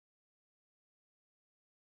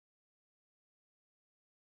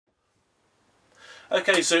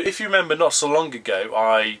Okay, so if you remember, not so long ago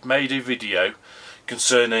I made a video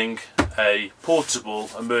concerning a portable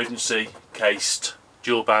emergency cased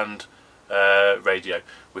dual band radio,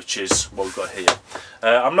 which is what we've got here.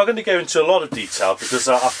 I'm not going to go into a lot of detail because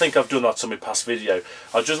I think I've done that on my past video.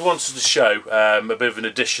 I just wanted to show a bit of an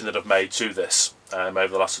addition that I've made to this over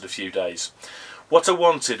the last few days. What I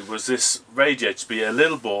wanted was this radio to be a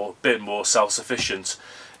little bit more self-sufficient,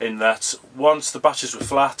 in that once the batteries were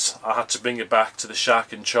flat I had to bring it back to the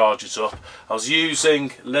shack and charge it up. I was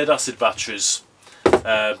using lead acid batteries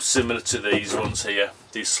similar to these ones here,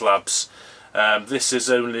 these SLABs. This is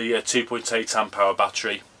only a 2.8 amp hour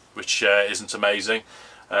battery, which isn't amazing,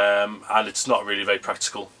 and it's not really very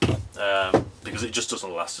practical because it just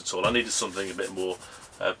doesn't last at all. I needed something a bit more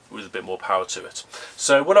with a bit more power to it.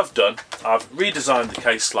 So what I've done, I've redesigned the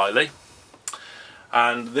case slightly,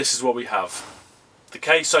 and this is what we have. The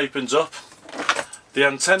case opens up. The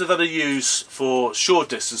antenna that I use for short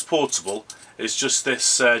distance portable is just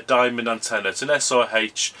this diamond antenna. It's an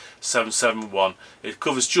SRH 771. It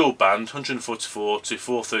covers dual band 144 to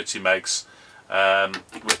 430 megs,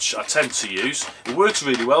 which I tend to use. It works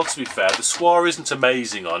really well, to be fair. The SWR isn't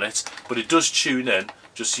amazing on it, but it does tune in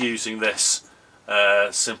just using this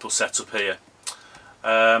simple setup here.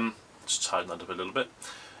 Just tighten that up a little bit.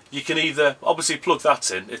 You can either obviously plug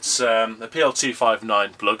that in. It's a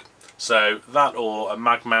PL259 plug, so that or a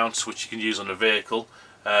mag mount, which you can use on a vehicle,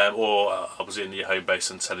 or obviously in your home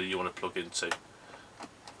base antenna you want to plug into.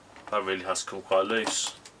 That really has come quite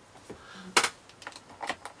loose.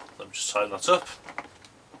 Let me just tighten that up.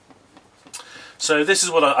 So this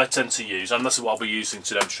is what I tend to use, and this is what I'll be using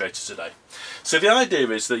to demonstrate it today. So the idea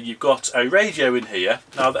is that you've got a radio in here.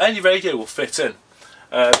 Now any radio will fit in.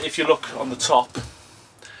 If you look on the top,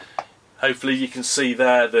 hopefully you can see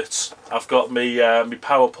there that I've got my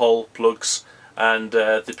power pole plugs and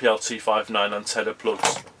the PL259 antenna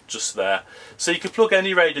plugs just there. So you can plug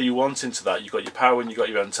any radio you want into that. You've got your power and you've got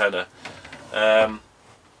your antenna. And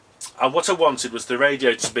what I wanted was the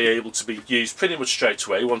radio to be able to be used pretty much straight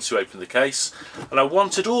away once you open the case. And I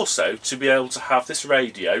wanted also to be able to have this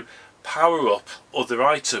radio power up other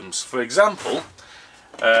items. For example,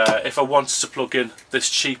 if I wanted to plug in this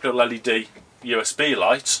cheap little LED USB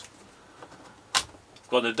light,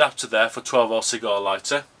 got an adapter there for 12V cigar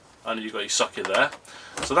lighter, and you've got your socket there,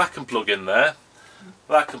 so that can plug in there,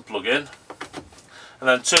 that can plug in, and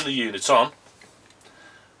then turn the unit on,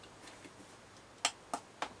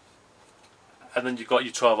 and then you've got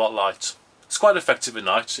your 12V light. It's quite effective at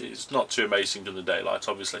night. It's not too amazing during the daylight,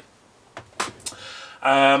 obviously.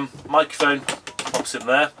 Microphone pops in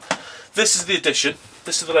there. This is the addition.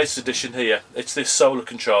 This is the latest addition here. It's this solar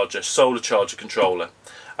charger controller.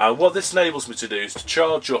 And what this enables me to do is to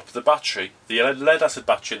charge up the battery, the lead acid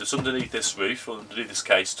battery that's underneath this roof, or underneath this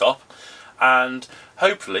case top, and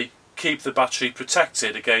hopefully keep the battery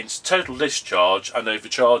protected against total discharge and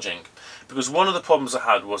overcharging. Because one of the problems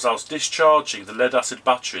I had was I was discharging the lead acid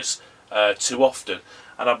batteries too often,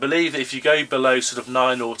 and I believe if you go below sort of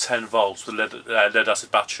 9 or 10 volts with lead acid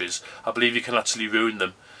batteries, I believe you can actually ruin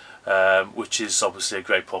them, which is obviously a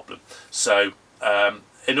great problem. So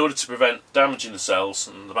in order to prevent damaging the cells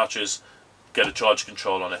and the batteries, get a charge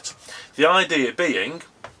control on it. The idea being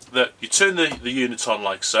that you turn the unit on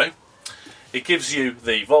like so. It gives you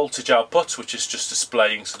the voltage output, which is just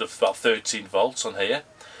displaying sort of about 13 volts on here,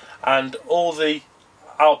 and all the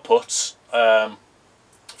outputs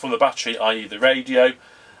from the battery, i.e. the radio,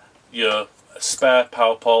 your spare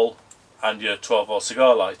power pole and your 12V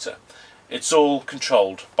cigar lighter. It's all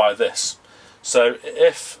controlled by this. So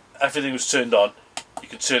if everything was turned on, you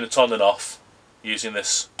can turn it on and off using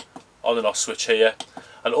this on and off switch here,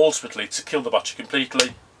 and ultimately to kill the battery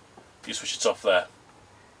completely you switch it off there.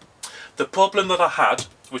 The problem that I had,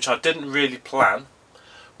 which I didn't really plan,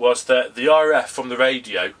 was that the RF from the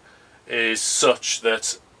radio is such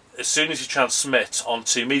that as soon as you transmit on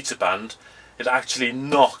 2 meter band, it actually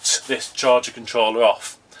knocked this charger controller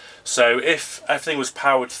off. So if everything was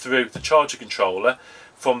powered through the charger controller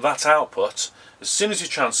from that output, as soon as you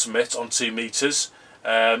transmit on 2 meters,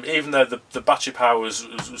 even though the battery power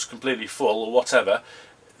was completely full or whatever,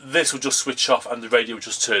 this would just switch off and the radio would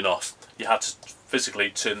just turn off. You had to physically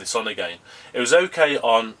turn this on again. It was okay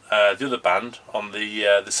on the other band, on the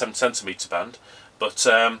 7cm band, but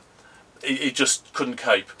it just couldn't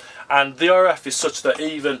cope. And the RF is such that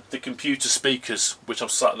even the computer speakers, which I'm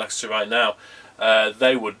sat next to right now,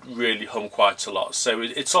 they would really hum quite a lot. So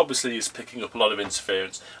it's obviously is picking up a lot of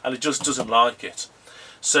interference, and it just doesn't like it.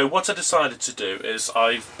 So what I decided to do is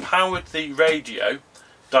I've powered the radio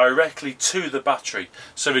directly to the battery.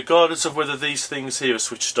 So regardless of whether these things here are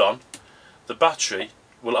switched on, the battery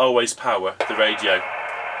will always power the radio.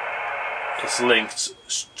 It's linked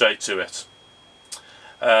straight to it.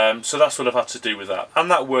 So that's what I've had to do with that, and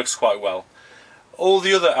that works quite well. All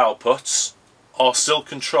the other outputs are still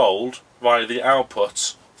controlled via the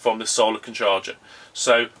output from the solar charger.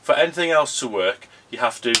 So for anything else to work, you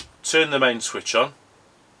have to turn the main switch on.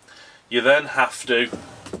 You then have to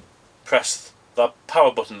press that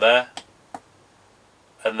power button there,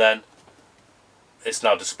 and then it's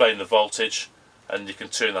now displaying the voltage, and you can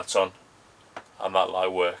turn that on and that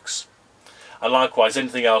light works. And likewise,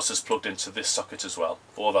 anything else that's plugged into this socket as well,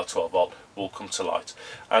 or that 12 volt, will come to light.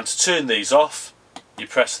 And to turn these off, you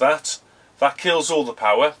press that. That kills all the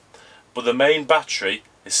power, but the main battery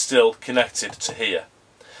is still connected to here.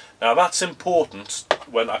 Now that's important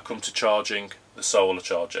when I come to charging the solar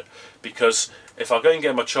charger, because if I go and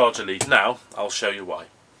get my charger lead now, I'll show you why.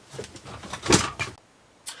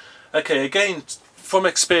 Okay, again, from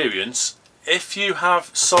experience, if you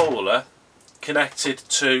have solar connected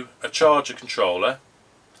to a charger controller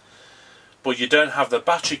but you don't have the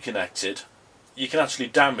battery connected, you can actually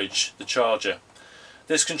damage the charger.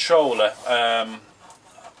 This controller,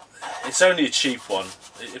 it's only a cheap one.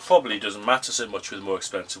 It probably doesn't matter so much with the more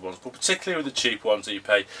expensive ones, but particularly with the cheap ones that you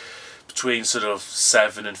pay between sort of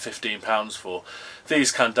 £7 and £15 for,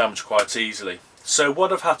 these can damage quite easily. So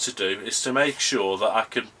what I've had to do is to make sure that I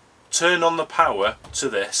can turn on the power to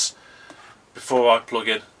this before I plug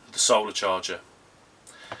in the solar charger.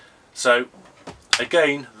 So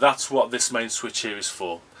again, that's what this main switch here is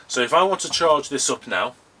for. So if I want to charge this up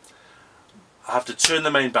now, I have to turn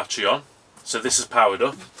the main battery on. So this is powered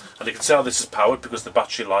up, and you can tell this is powered because the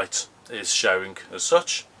battery light is showing as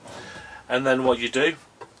such. And then what you do,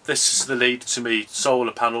 this is the lead to my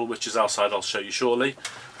solar panel, which is outside, I'll show you shortly.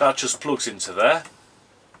 That just plugs into there,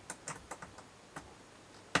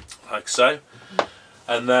 like so.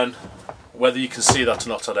 And then, whether you can see that or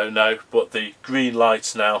not, I don't know, but the green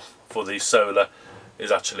light now for the solar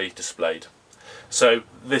is actually displayed. So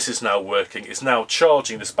this is now working, it's now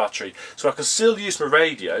charging this battery. So I can still use my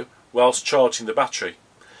radio whilst charging the battery.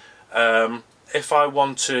 If I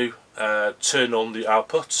want to turn on the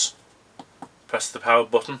outputs, press the power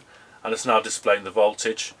button, and it's now displaying the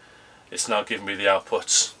voltage. It's now giving me the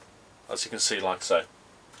outputs, as you can see, like so.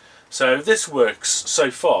 So this works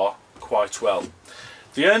so far quite well.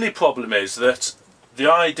 The only problem is that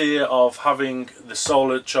the idea of having the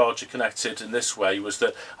solar charger connected in this way was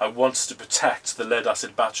that I wanted to protect the lead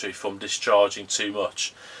acid battery from discharging too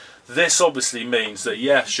much. This obviously means that,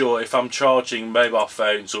 yeah, sure, if I'm charging mobile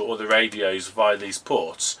phones or other radios via these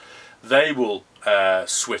ports, they will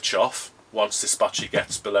switch off once this battery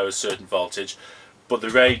gets below a certain voltage, but the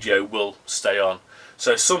radio will stay on.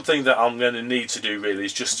 So something that I'm going to need to do really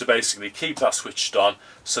is just to basically keep that switched on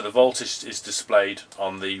so the voltage is displayed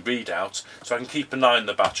on the readout, so I can keep an eye on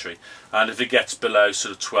the battery, and if it gets below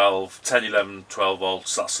sort of 10, 11, 12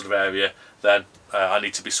 volts, that sort of area, then I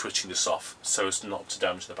need to be switching this off so as not to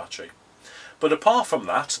damage the battery. But apart from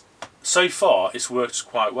that, so far it's worked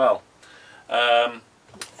quite well.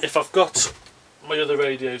 If I've got my other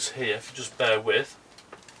radios here, if you just bear with.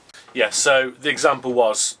 Yeah, so the example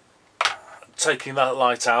was taking that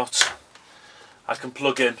light out, I can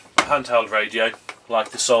plug in a handheld radio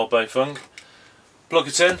like the Solbofung, plug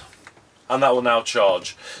it in, and that will now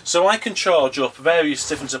charge. So I can charge up various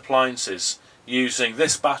different appliances using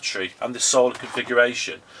this battery and this solar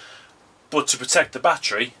configuration, but to protect the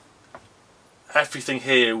battery, everything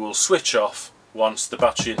here will switch off once the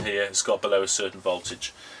battery in here has got below a certain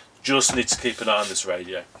voltage. Just need to keep an eye on this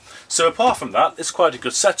radio. So apart from that, it's quite a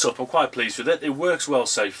good setup. I'm quite pleased with it. It works well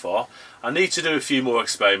so far. I need to do a few more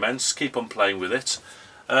experiments, keep on playing with it.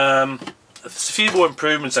 There's a few more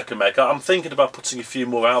improvements I can make. I'm thinking about putting a few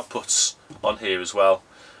more outputs on here as well.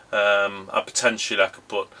 Potentially I could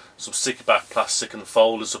put some sticky back plastic and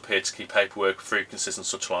folders up here to keep paperwork, frequencies and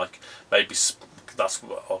such like. Maybe that's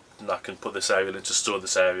what I can put this aerial in to store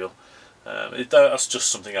this aerial. That's just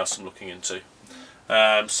something else I'm looking into.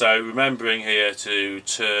 So remembering here to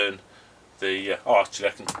turn the, oh actually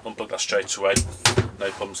I can unplug that straight away, no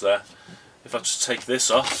problems there. If I just take this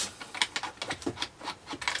off,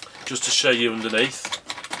 just to show you underneath.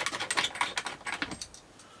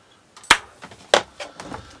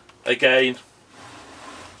 Again,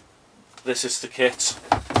 this is the kit,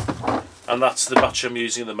 and that's the battery I'm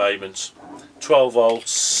using at the moment. 12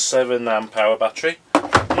 volts, 7 amp hour battery.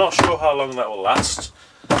 I'm not sure how long that will last.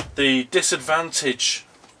 The disadvantage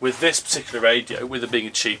with this particular radio, with it being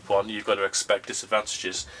a cheap one, you've got to expect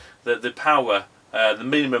disadvantages. That the power, the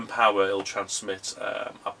minimum power it'll transmit,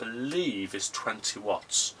 I believe is 20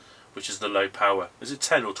 watts, which is the low power. Is it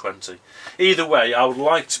 10 or 20? Either way, I would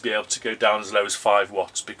like to be able to go down as low as 5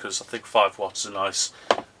 watts, because I think 5 watts is a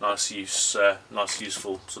nice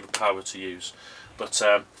useful sort of power to use. But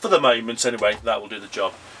for the moment anyway, that will do the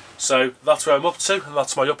job. So that's where I'm up to, and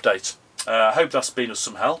that's my update. I hope that's been of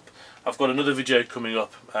some help. I've got another video coming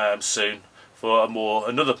up soon for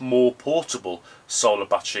another more portable solar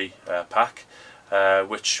battery pack,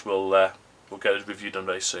 which we'll get a review done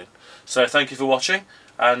very soon. So thank you for watching,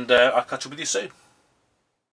 and I'll catch up with you soon.